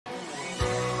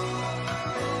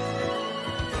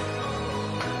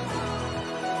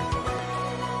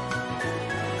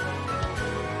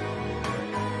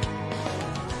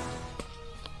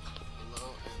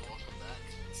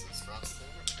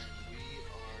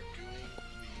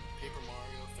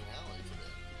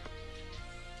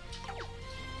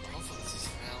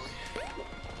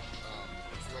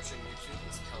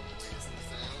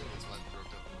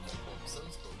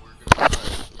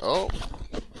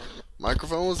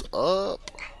microphone was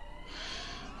up.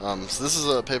 So this is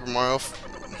a Paper Mario.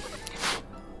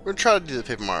 We're gonna try to do the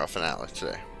Paper Mario finale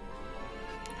today.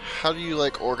 How do you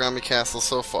like Origami Castle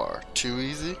so far? Too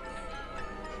easy?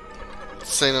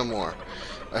 Say no more.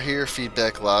 I hear your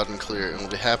feedback loud and clear and will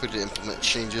be happy to implement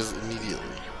changes immediately.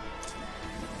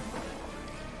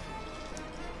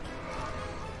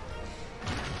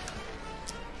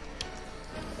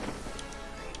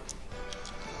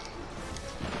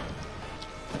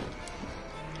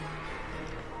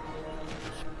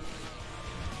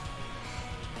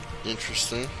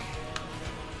 Interesting.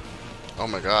 Oh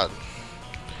my god.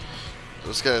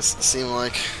 Those guys seem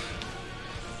like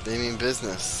they mean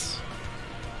business.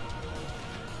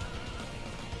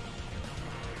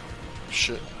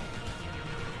 Shit.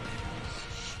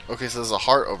 Okay, so there's a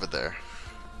heart over there.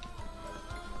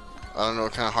 I don't know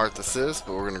what kind of heart this is,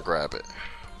 but we're gonna grab it.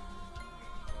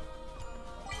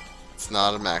 It's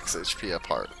not a max HP up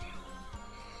heart.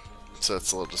 So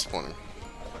it's a little disappointing.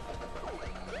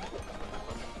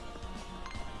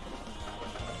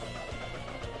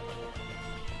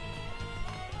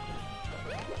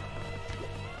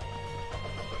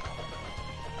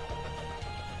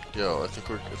 Yo, I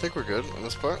think we're good on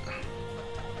this part.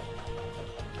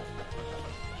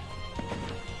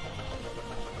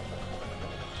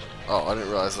 Oh, I didn't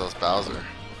realize that was Bowser.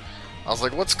 I was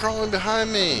like, what's crawling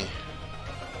behind me?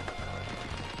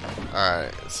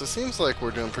 Alright, so it seems like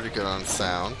we're doing pretty good on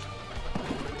sound.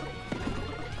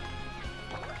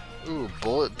 Ooh,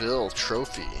 Bullet Bill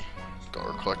Trophy.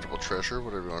 Or collectible treasure,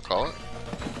 whatever you want to call it.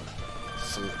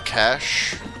 Some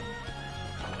cash.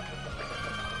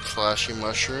 Flashy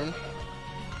mushroom.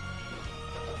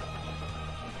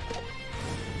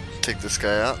 Take this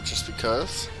guy out just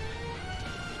because.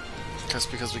 Just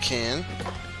because we can.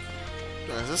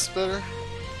 Is this better?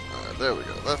 There we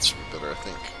go. That should be better, I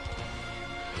think.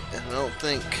 And I don't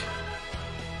think.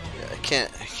 Yeah, I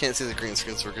can't see the green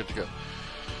screen, so we're good to go.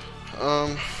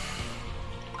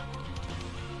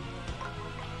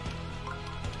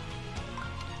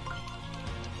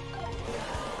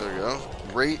 There we go.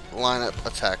 Great lineup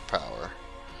attack power.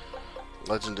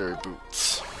 Legendary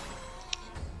boots.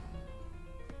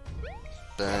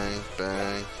 Bang,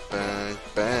 bang, bang,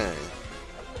 bang.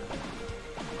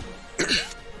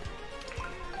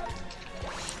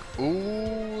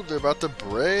 Ooh, they're about to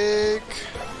break.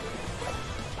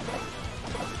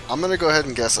 I'm gonna go ahead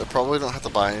and guess I probably don't have to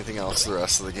buy anything else the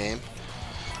rest of the game.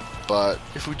 But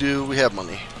if we do, we have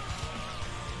money.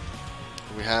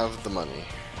 We have the money.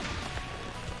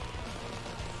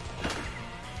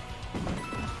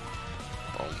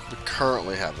 We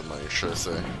currently have the money, should I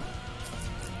say.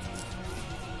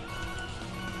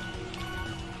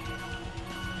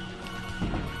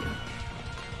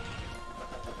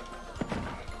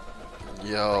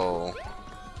 Yo.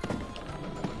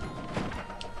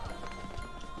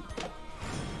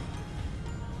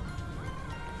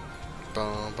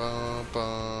 Bum bum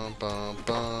bum bum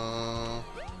bum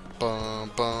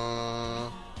bum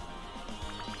bum.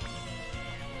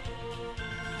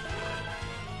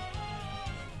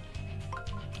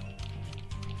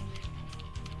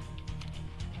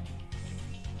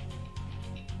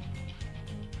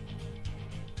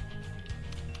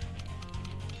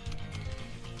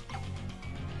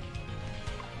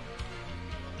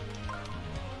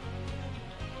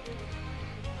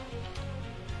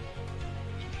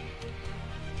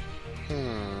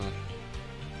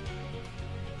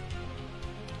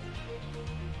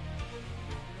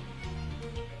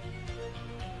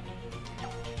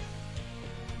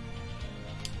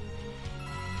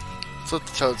 Let's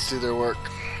let the toads do their work.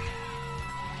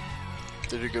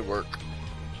 They do good work.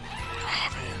 Oh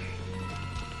man.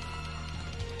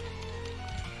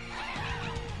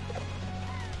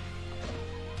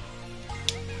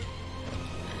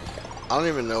 I don't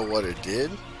even know what it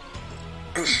did.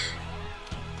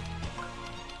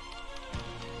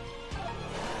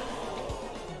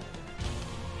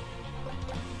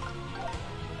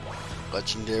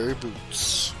 Legendary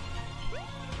boots.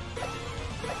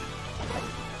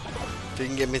 If you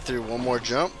can get me through one more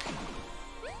jump.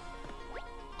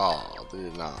 Oh, they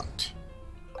did not.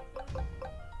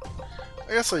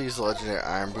 I guess I'll use the legendary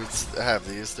iron boots. I have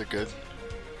these, they're good.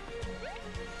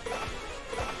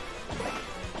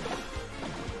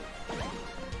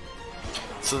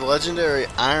 So the legendary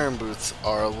iron boots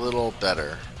are a little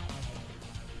better.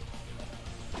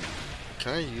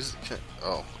 Can I use it?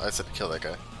 Oh, I just had to kill that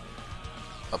guy.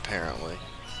 Apparently.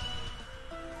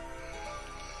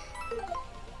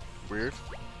 Weird.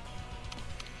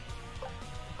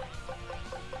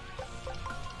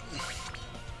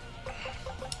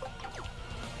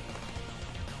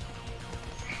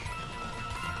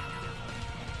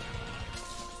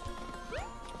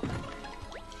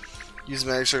 Use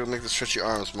magic circle to make the stretchy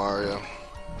arms, Mario.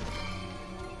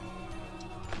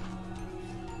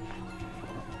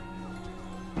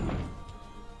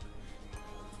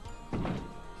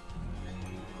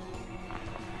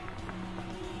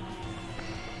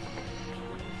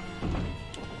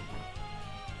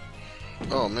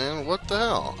 Oh man, what the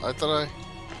hell? I thought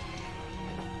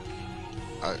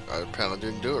I apparently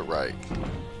didn't do it right.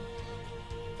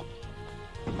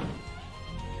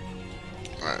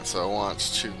 Alright, so I want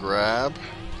to grab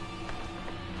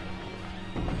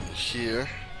here.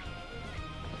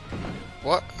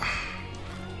 What?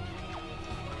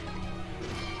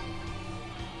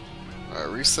 Alright,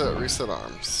 reset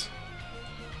arms.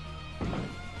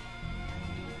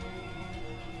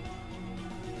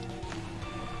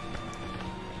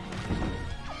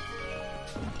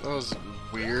 That was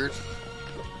weird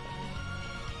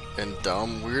and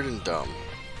dumb. Weird and dumb.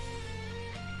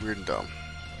 Weird and dumb.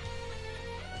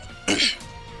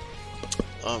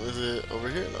 Is it over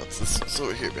here? No, it's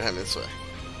over here behind me this way.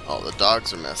 Oh, the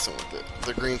dogs are messing with it.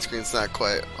 The green screen's not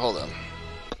quite. Hold on.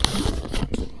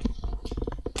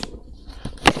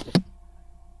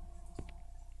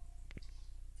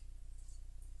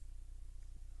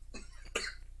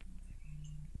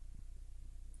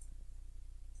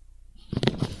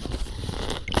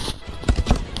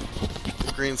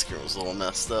 The green screen was a little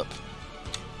messed up.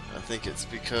 I think it's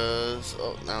because.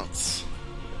 Oh, now it's.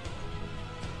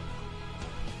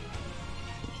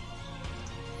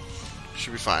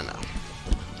 Should be fine now.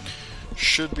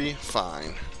 Should be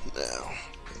fine now.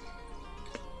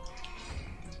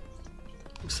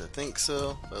 At least I think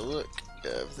so. If I look,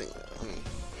 yeah, everything.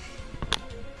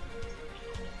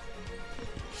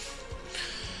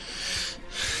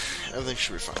 Everything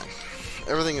should be fine.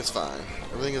 Everything is fine.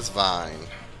 Everything is fine.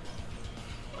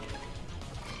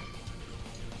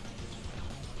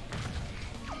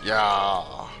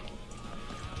 Yeah.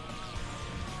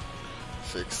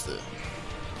 Fixed it.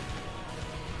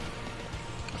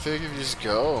 I feel like if you just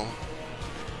go,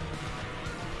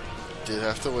 did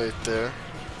have to wait there.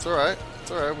 It's alright. It's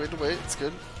alright. Wait to wait. It's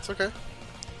good. It's okay.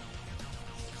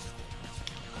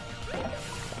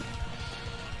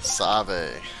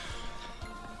 Save.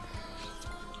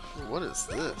 What is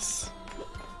this?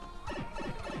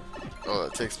 Oh,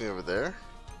 that takes me over there?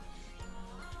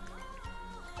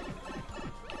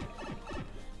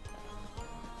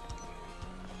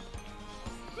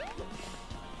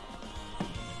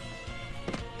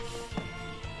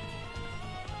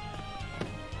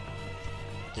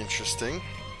 Interesting.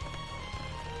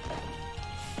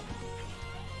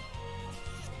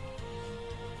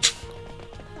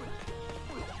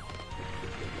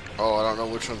 Oh, I don't know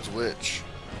which one's which.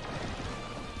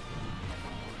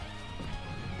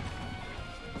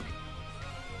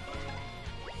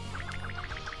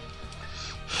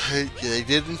 They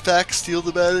did in fact steal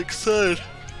the magic sword.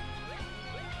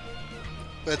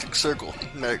 Magic circle.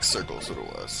 Magic circle is what it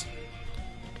was.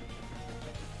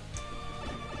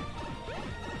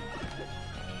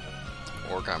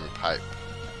 Origami pipe.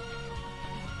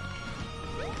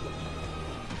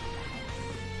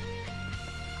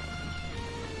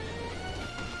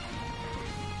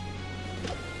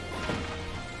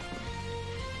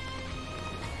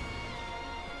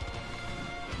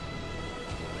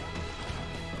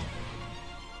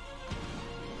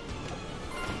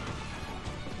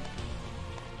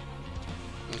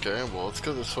 Okay, well, let's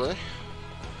go this way.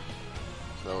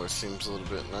 That always seems a little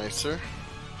bit nicer.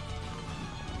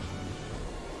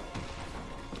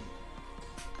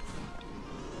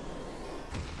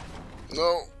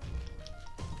 No.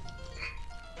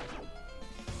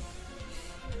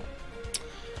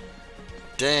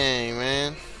 Dang,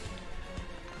 man.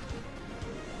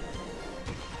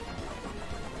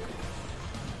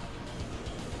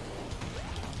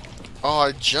 Oh,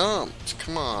 I jumped.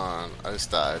 Come on. I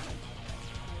just died.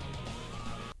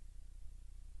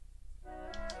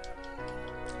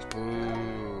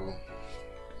 Boo.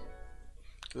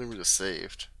 I think we just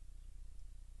saved.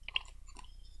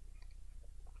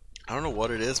 I don't know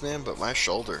what it is, man, but my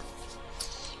shoulder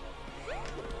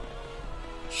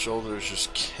is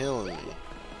just killing me.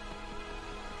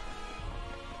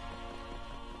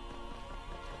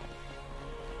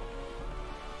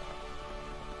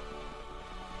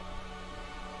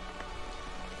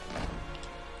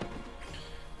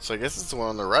 So I guess it's the one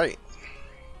on the right.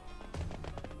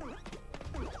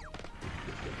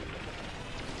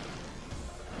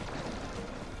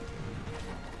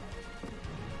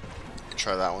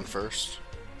 Try that one first.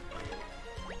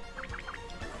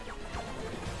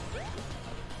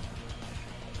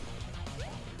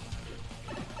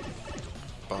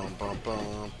 Bum bum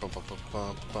bum bum bum bum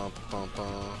bum bum bum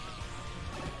bum.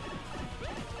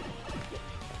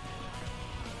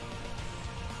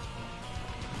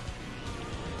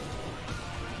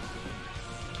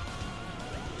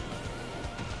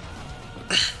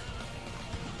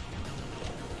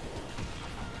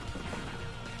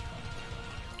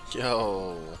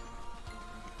 Yo.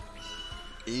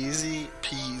 Easy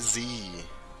peasy.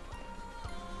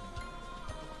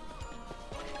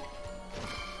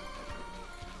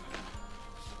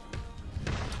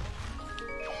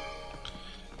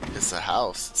 It's a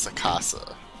house. It's a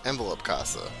casa. Envelope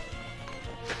casa.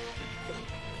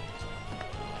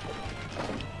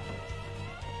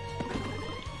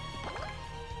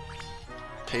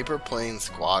 Paper plane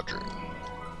squadron.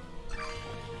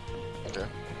 Okay.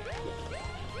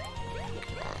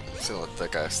 Alright, let's see, let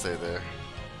that guy stay there.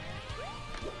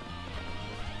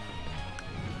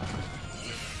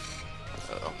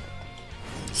 Uh-oh.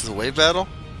 This is a wave battle?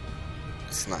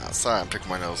 It's not. Sorry, I'm picking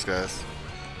my nose, guys.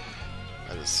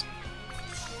 I just...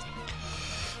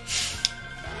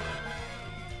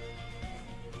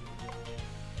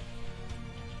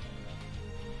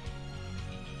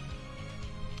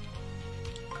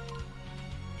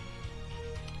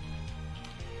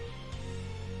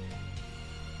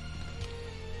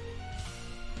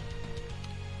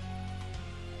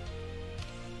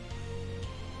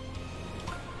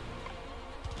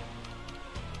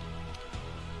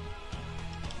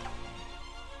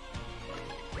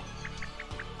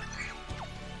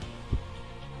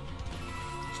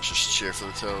 Just cheer for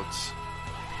the Toads.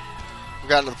 I've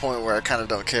gotten to the point where I kind of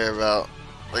don't care about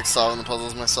like solving the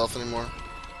puzzles myself anymore.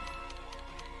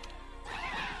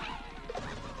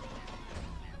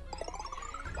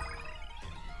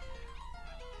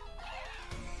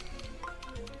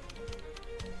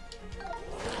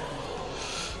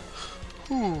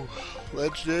 Ooh,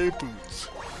 legendary boots.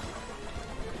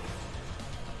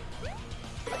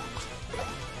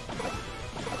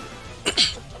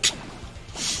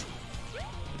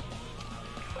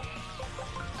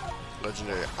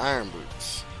 Legendary iron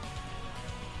boots.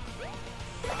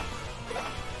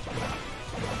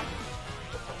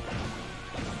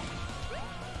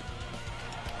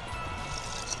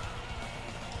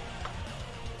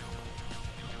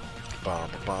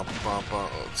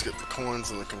 Let's get the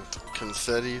coins and the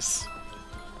confettis.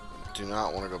 Do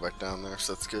not want to go back down there,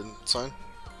 so that's good. It's fine.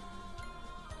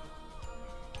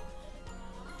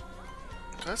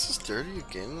 Guys, is dirty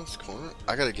again in this corner?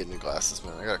 I gotta get new glasses,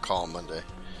 man. I gotta call him Monday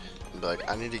and be like,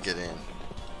 I need to get in.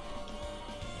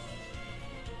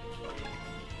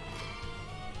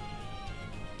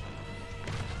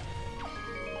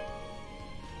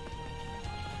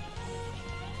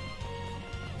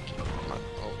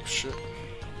 Oh shit.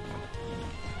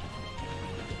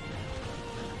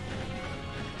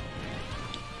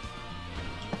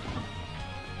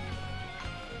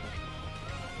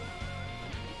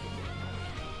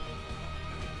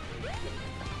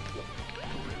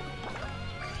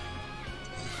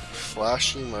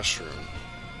 Flashy mushroom.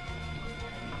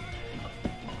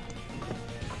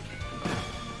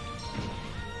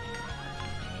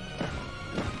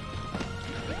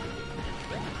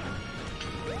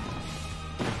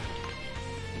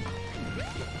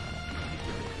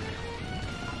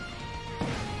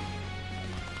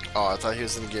 Oh, I thought he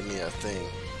was gonna give me a thing.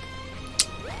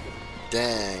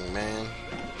 Dang, man.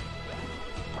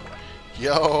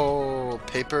 Yo,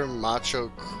 Paper Macho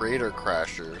Crater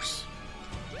Crashers.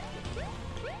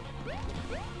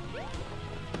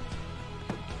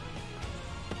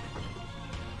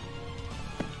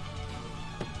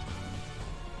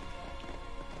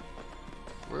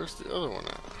 Where's the other one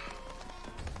at?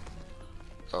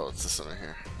 Oh, it's this one right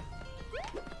here.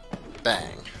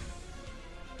 Bang.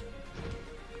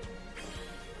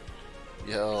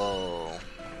 Yo.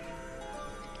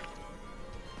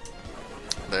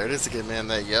 There it is again, man.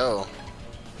 That yo.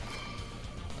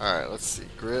 Alright, let's see.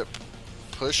 Grip.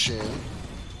 Push in.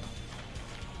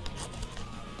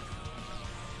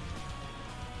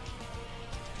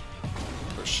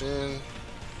 Push in.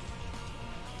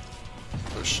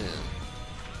 Push in.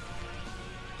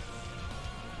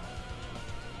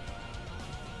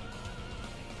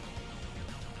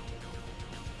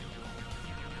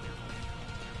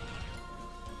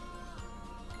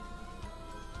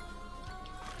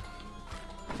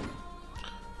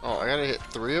 Oh, I gotta hit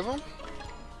 3 of them?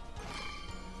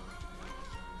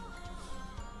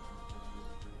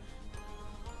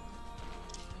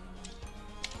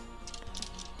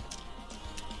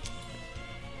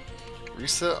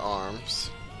 Reset arms.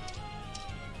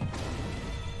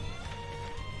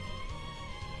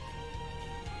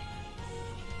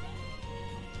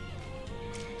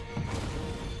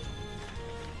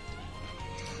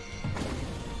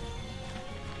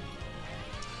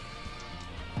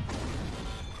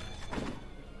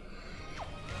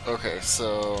 Okay,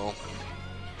 so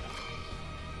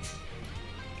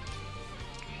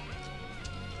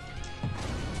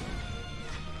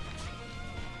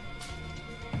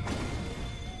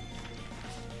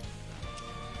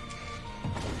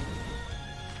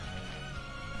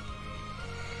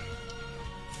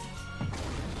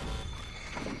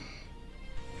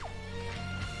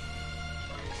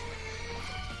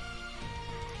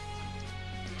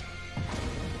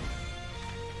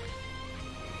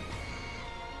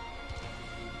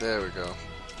There we go.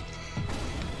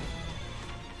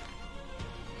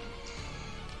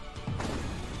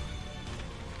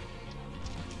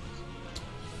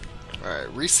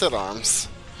 Alright, reset arms.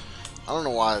 I don't know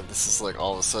why this is like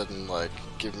all of a sudden like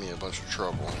giving me a bunch of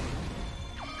trouble.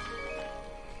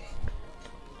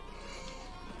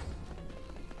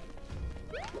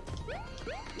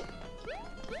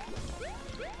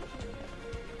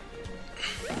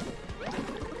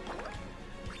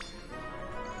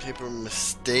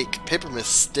 Paper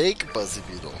mistake, Buzzy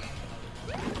Beetle.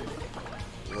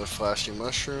 Another flashy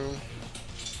mushroom.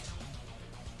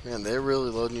 Man, they're really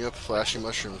loading you up with flashy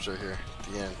mushrooms right here at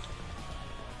the end.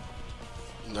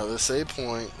 Another save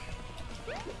point.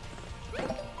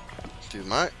 Dude,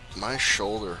 my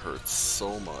shoulder hurts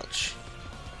so much.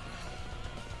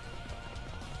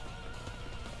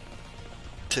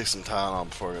 Take some Tylenol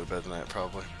before I go to bed tonight,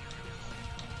 probably.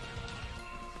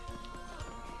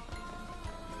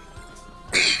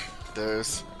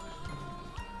 There's...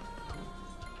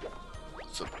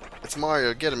 So, it's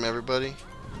Mario. Get him, everybody.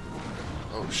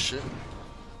 Oh, shit.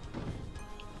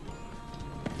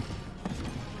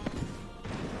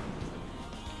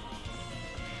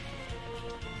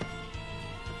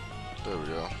 There we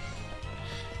go.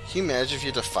 Can you imagine if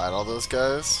you had to fight all those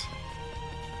guys?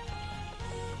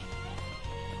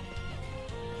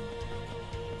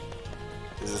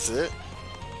 Is this it?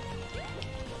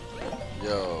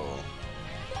 Yo.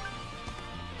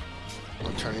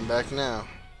 I'm turning back now.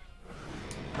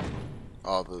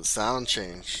 Oh, the sound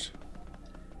changed.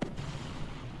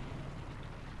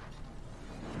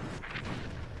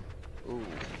 Ooh,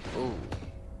 ooh.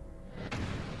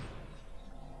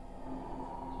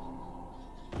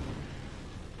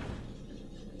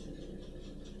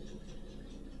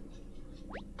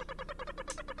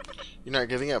 You're not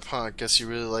giving up, huh? Guess you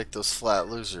really like those flat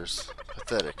losers.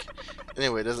 Pathetic.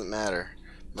 Anyway, it doesn't matter.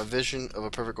 My vision of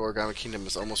a perfect origami kingdom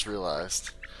is almost realized.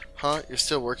 Huh? You're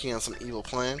still working on some evil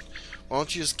plan? Why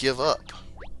don't you just give up?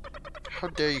 How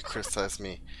dare you criticize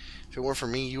me? If it weren't for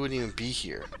me, you wouldn't even be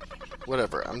here.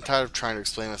 Whatever. I'm tired of trying to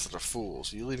explain myself to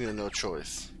fools. You leave me with no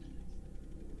choice.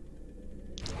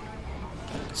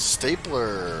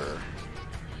 Stapler.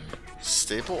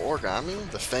 Staple origami?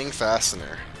 The Fang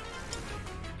Fastener.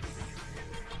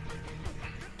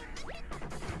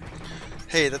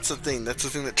 Hey, that's the thing. That's the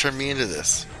thing that turned me into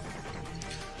this.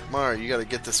 Mario, you gotta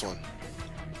get this one.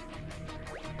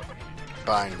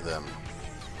 Bind them.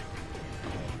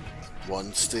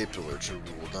 One stapler to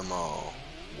rule them all.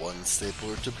 One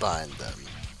stapler to bind them.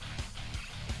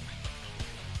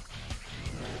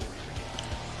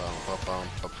 Bum, bum, bum,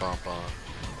 bum, bum, bum.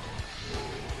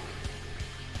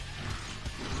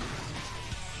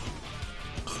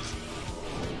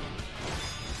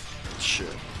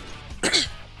 Shit.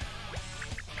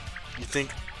 You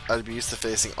think I'd be used to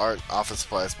facing art and office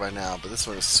supplies by now, but this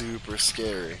one is super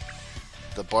scary.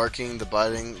 The barking, the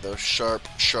biting, those sharp,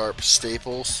 sharp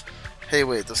staples. Hey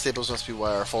wait, those staples must be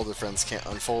why our folded friends can't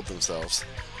unfold themselves.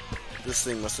 This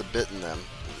thing must have bitten them,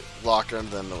 locked under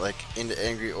them like into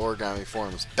angry origami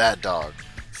forms. Bad dog.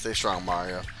 Stay strong,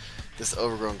 Mario. This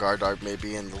overgrown guard dog may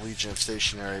be in the Legion of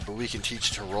Stationery, but we can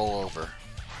teach it to roll over.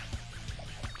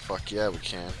 Fuck yeah, we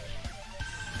can.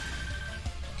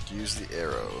 Use the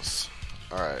arrows.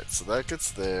 Alright, so that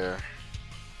gets there.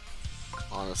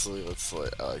 Honestly,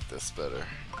 I like this better.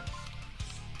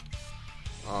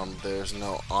 There's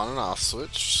no on and off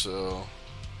switch, so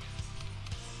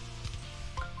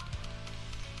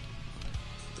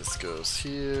this goes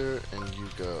here and you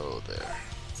go there.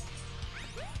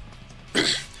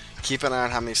 Keep an eye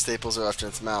on how many staples are left in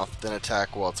its mouth, then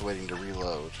attack while it's waiting to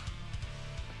reload.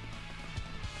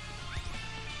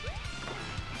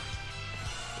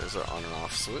 There's our on and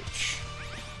off switch.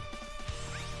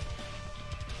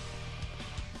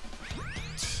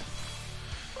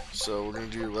 So we're going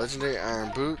to do legendary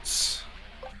iron boots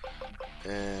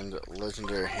and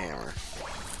legendary hammer.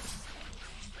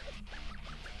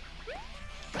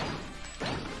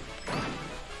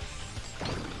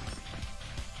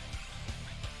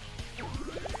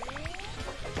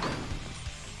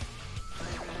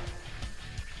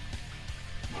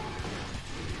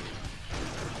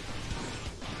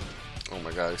 Oh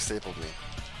my god, he stapled me.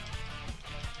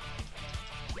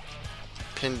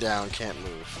 Pinned down, can't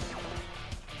move.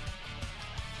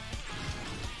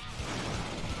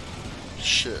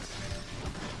 Shit.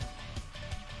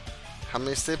 How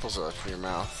many staples are left in your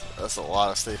mouth? That's a lot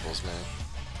of staples, man.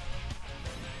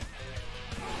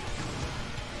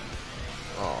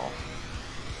 Oh.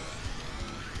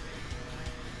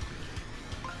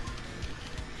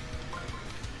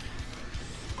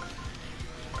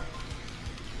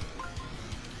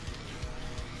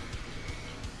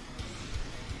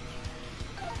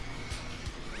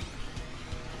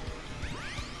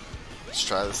 Let's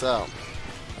try this out.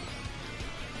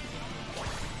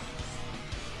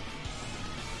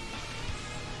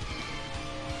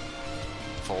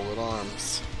 Folded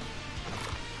arms.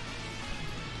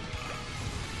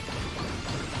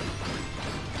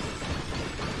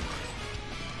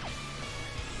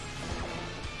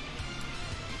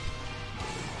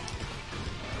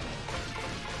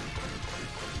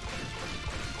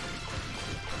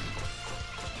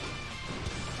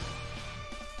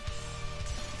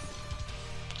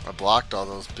 I blocked all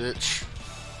those, bitch.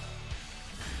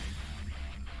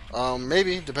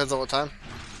 Maybe. Depends on what time.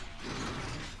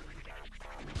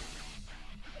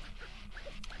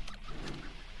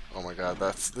 Oh my god,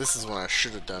 this is when I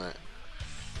should have done it.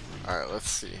 Alright, let's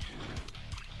see.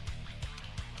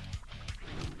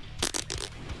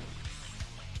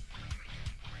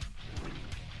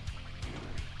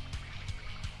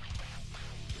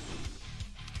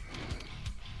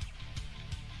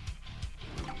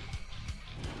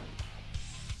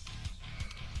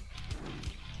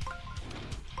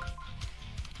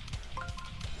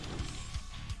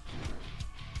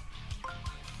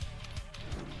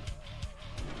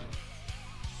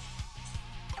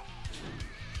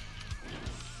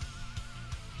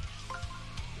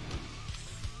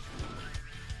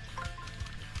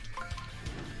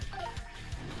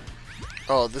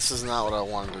 Oh, this is not what I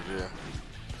wanted to do.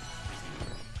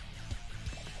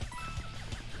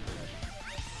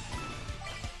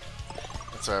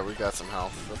 That's alright, we got some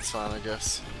health. That's fine, I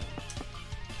guess.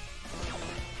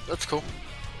 That's cool.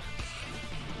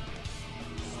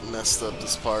 Messed up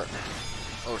this part.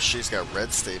 Oh, she's got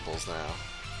red staples now.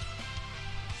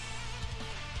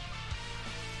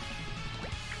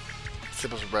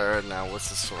 Staples are bright red now. What's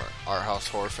this for? Art house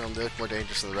horror film. They look more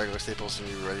dangerous than the regular staples and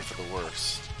you're ready for the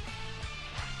worst.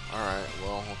 Alright,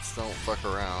 well, let's don't fuck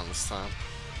around this time.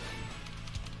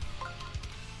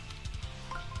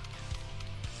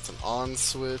 It's an on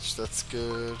switch, that's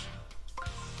good.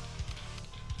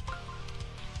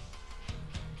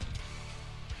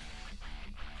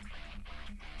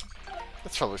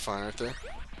 That's probably fine right there.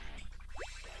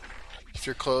 If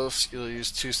you're close, you'll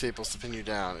use 2 staples to pin you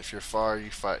down. If you're far,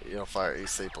 you'll fire 8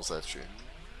 staples at you.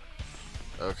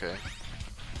 Okay.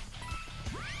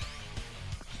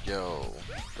 Yo,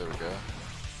 there we go.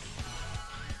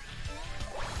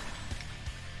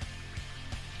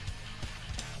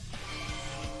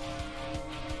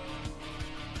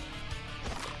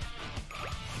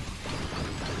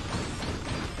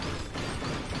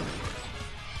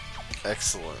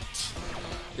 Excellent.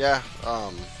 Yeah,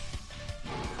 ah,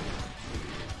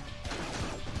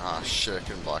 shit, I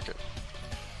couldn't block it.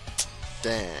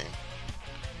 Dang.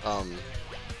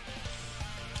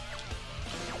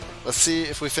 Let's see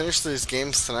if we finish these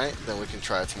games tonight, then we can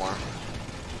try it tomorrow.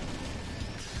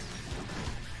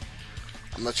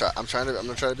 I'm gonna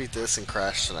try to beat this and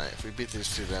Crash tonight. If we beat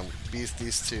these two, then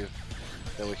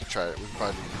we can try it. We can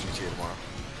probably do GTA tomorrow.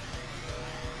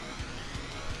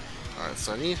 Alright,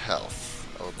 so I need health.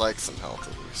 I would like some health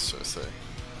at least, should I say.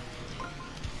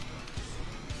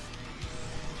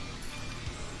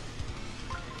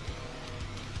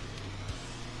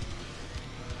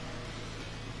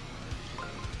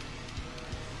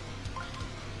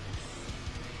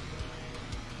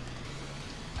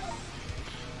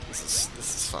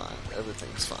 This is fine.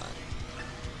 Everything's fine.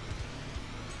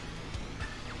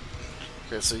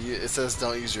 Okay, so it says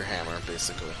don't use your hammer,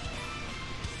 basically.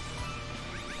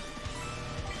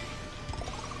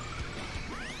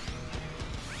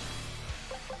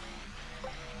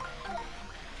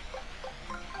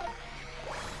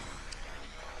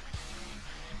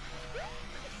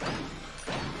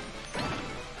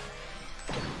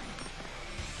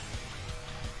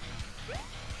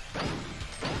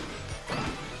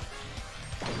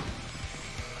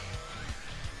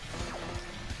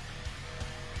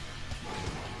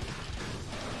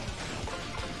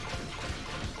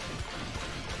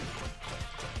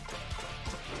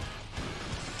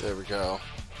 There we go.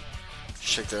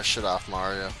 Shake that shit off,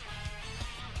 Mario.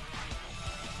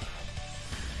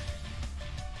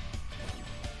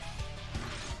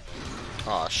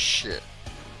 Aw, shit.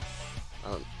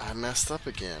 I messed up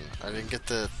again. I didn't get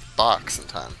the box in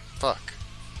time. Fuck.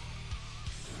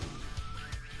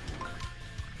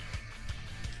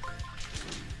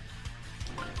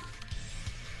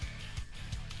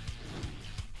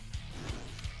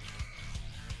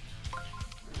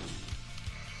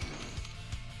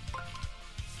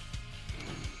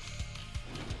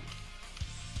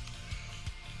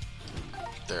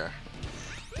 There.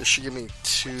 This should give me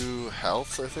 2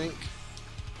 health, I think.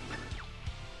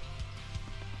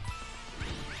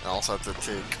 I also have to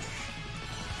take...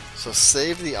 So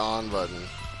save the on button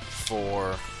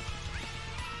for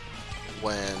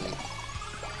when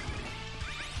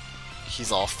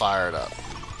he's all fired up.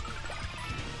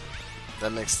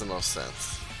 That makes the most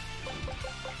sense.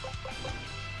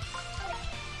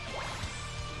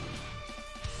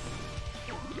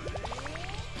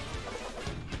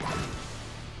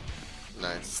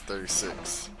 Nice,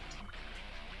 36.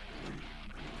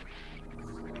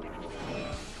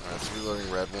 Alright, so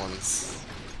reloading red ones.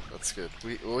 That's good.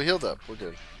 We healed up. We're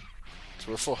good.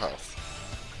 So we're full health.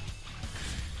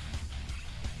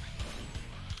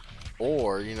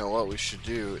 Or, you know what we should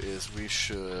do is we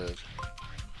should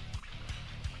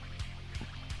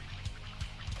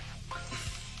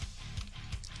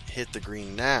hit the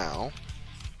green now.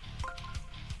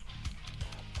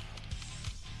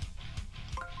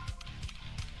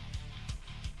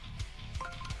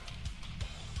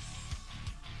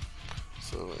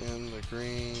 So in the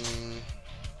green.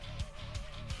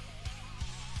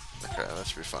 Okay, that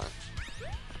should be fine.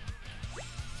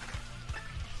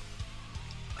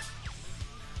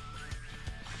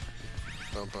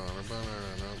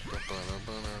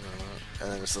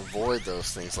 And then just avoid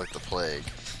those things like the plague.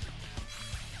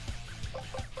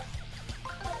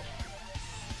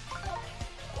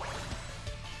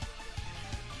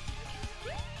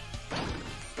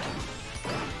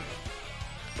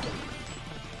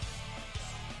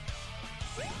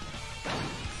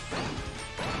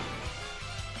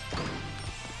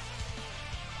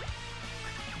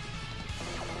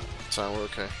 So we're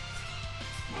okay.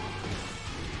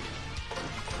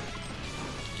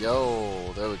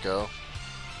 Yo, there we go.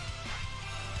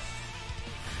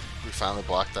 We finally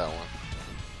blocked that one.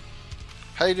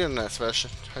 How you doing, that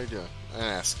Sebastian? How you doing? I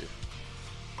didn't ask you.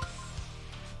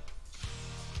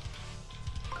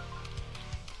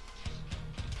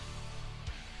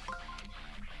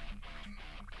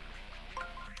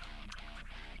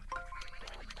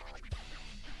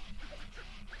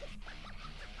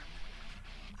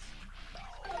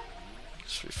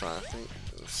 Should be fine. I think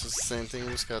this is the same thing.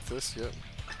 We just got this. Yep.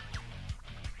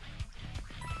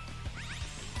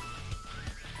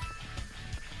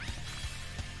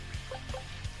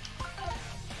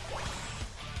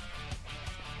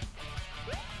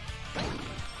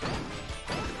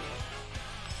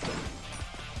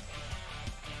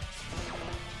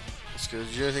 That's good.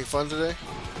 Did you do anything fun today?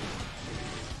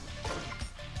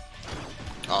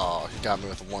 Oh, he got me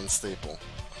with one staple.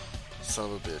 Son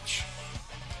of a bitch.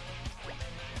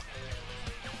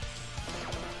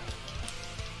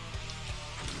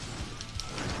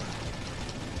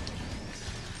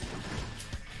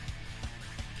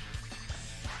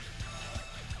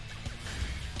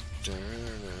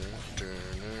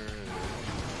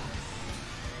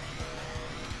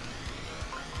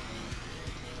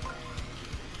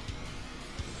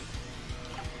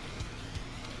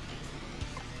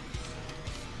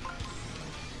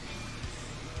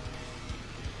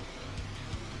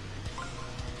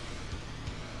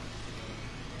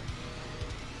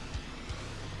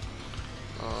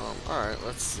 Alright,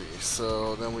 let's see.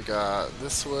 So then we got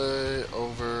this way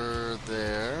over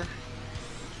there.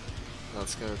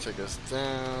 That's going to take us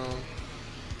down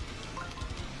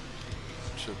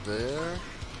to there.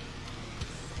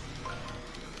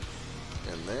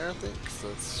 And there, I think. So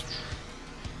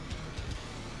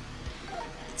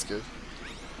that's good.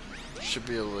 Should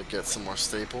be able to get some more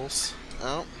staples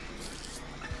out.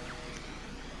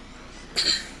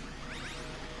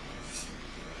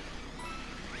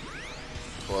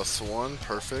 +1,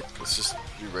 perfect. Let's just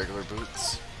do regular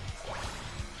boots.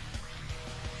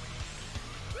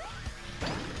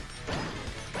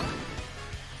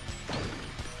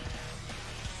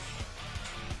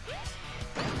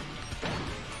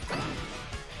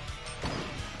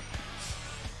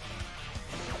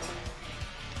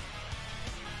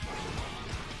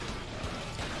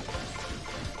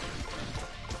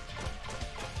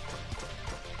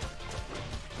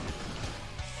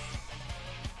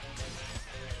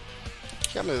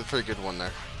 Got me a pretty good one there.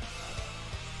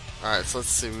 Alright, so let's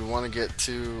see. We want to get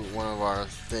to one of our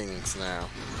things now.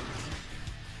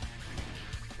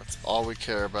 That's all we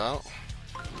care about.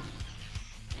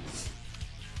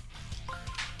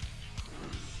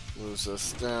 Moves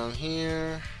us down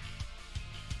here.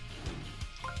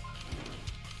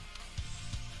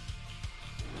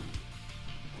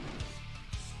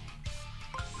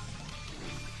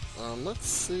 Let's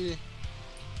see.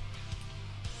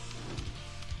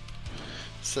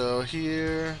 So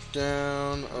here,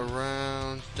 down,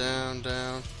 around, down,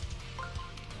 down.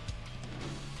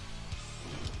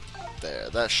 There,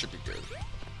 that should be good.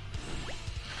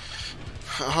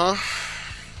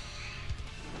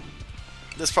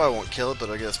 This probably won't kill it, but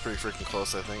I guess pretty freaking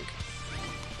close, I think.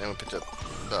 And we picked up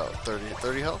about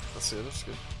 30 health. Let's see, that's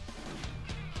good.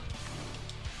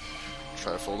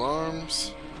 Trifold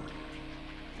arms.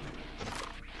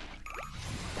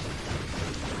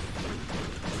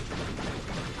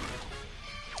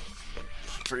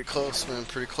 Pretty close, man.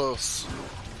 Pretty close.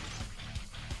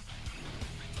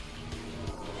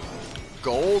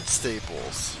 Gold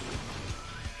staples.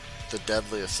 The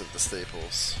deadliest of the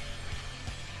staples.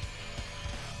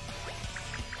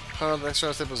 Oh, the next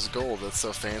round of staples is gold. That's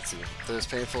so fancy. If they're as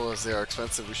painful as they are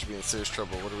expensive, we should be in serious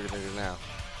trouble. What are we gonna do now?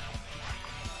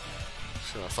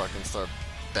 Just gonna fucking start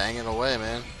banging away,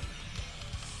 man.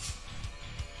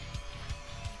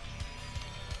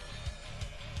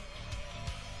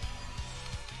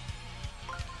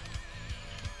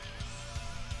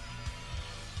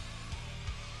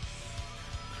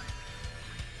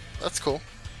 That's cool.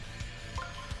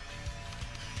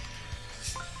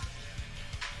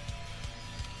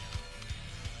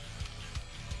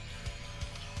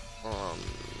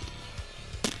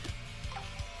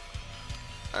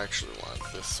 I actually want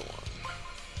this one.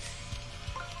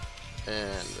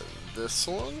 And this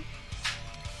one,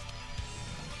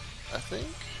 I think.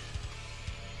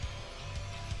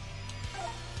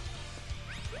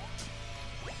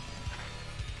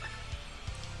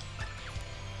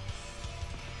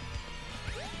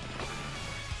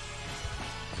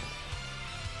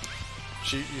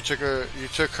 You took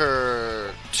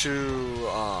her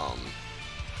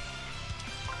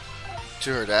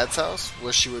to her dad's house?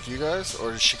 Was she with you guys,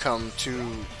 or did she come to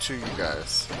you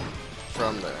guys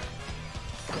from there?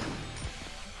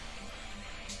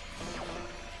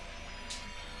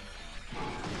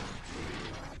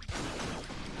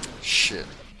 Shit.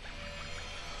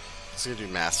 It's gonna do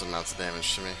massive amounts of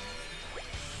damage to me.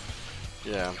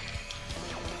 Yeah.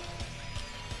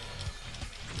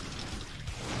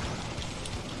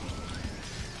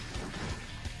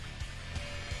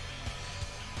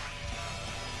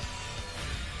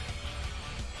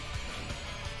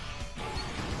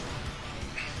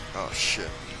 Oh shit.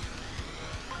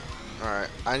 Alright,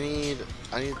 I need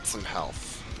some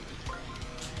health.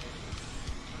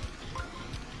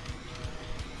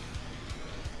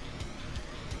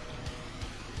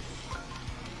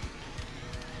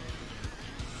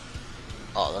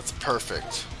 Oh, that's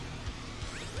perfect.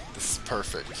 This is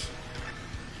perfect.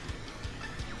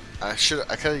 I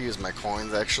could have used my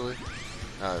coins actually.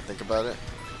 Now that I think about it.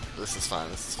 This is fine,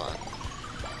 this is fine.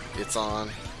 It's on.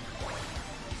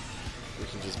 We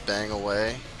can just bang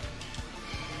away.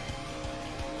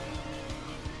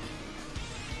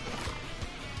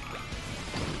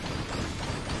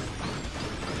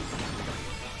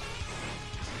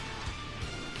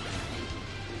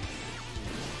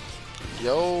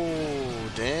 Yo,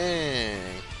 dang.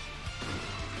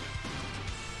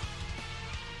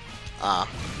 Ah.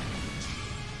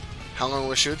 How long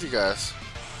was she with you guys?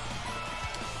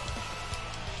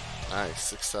 Nice,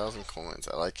 6,000 coins.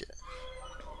 I like it.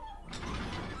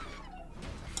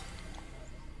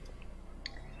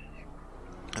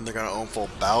 And they're gonna own full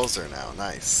Bowser now.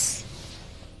 Nice.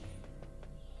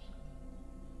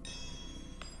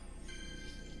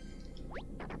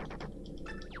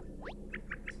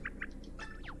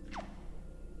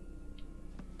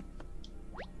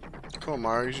 Come on,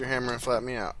 Mario. Use your hammer and flat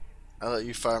me out. I'll let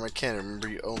you fire my cannon. Remember,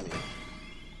 you owe me.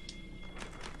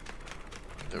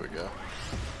 There we go.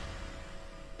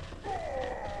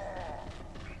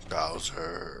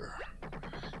 Bowser.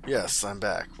 Yes, I'm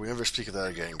back. We never speak of that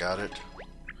again. Got it?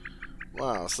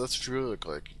 Wow, so that's what you really look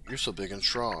like. You're so big and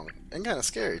strong. And kinda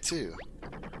scary, too.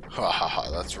 Ha ha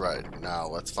ha, that's right. Now,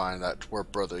 let's find that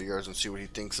twerp brother of yours and see what he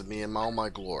thinks of me and all my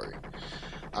glory.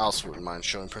 I also wouldn't mind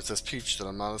showing Princess Peach that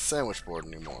I'm not a sandwich board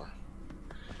anymore.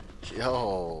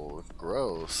 Yo,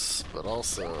 gross. But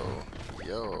also,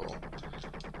 yo.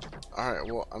 Alright,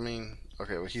 well, I mean,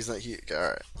 okay, well, he's not,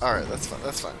 alright, that's fine,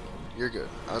 that's fine. You're good.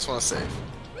 I just want to save.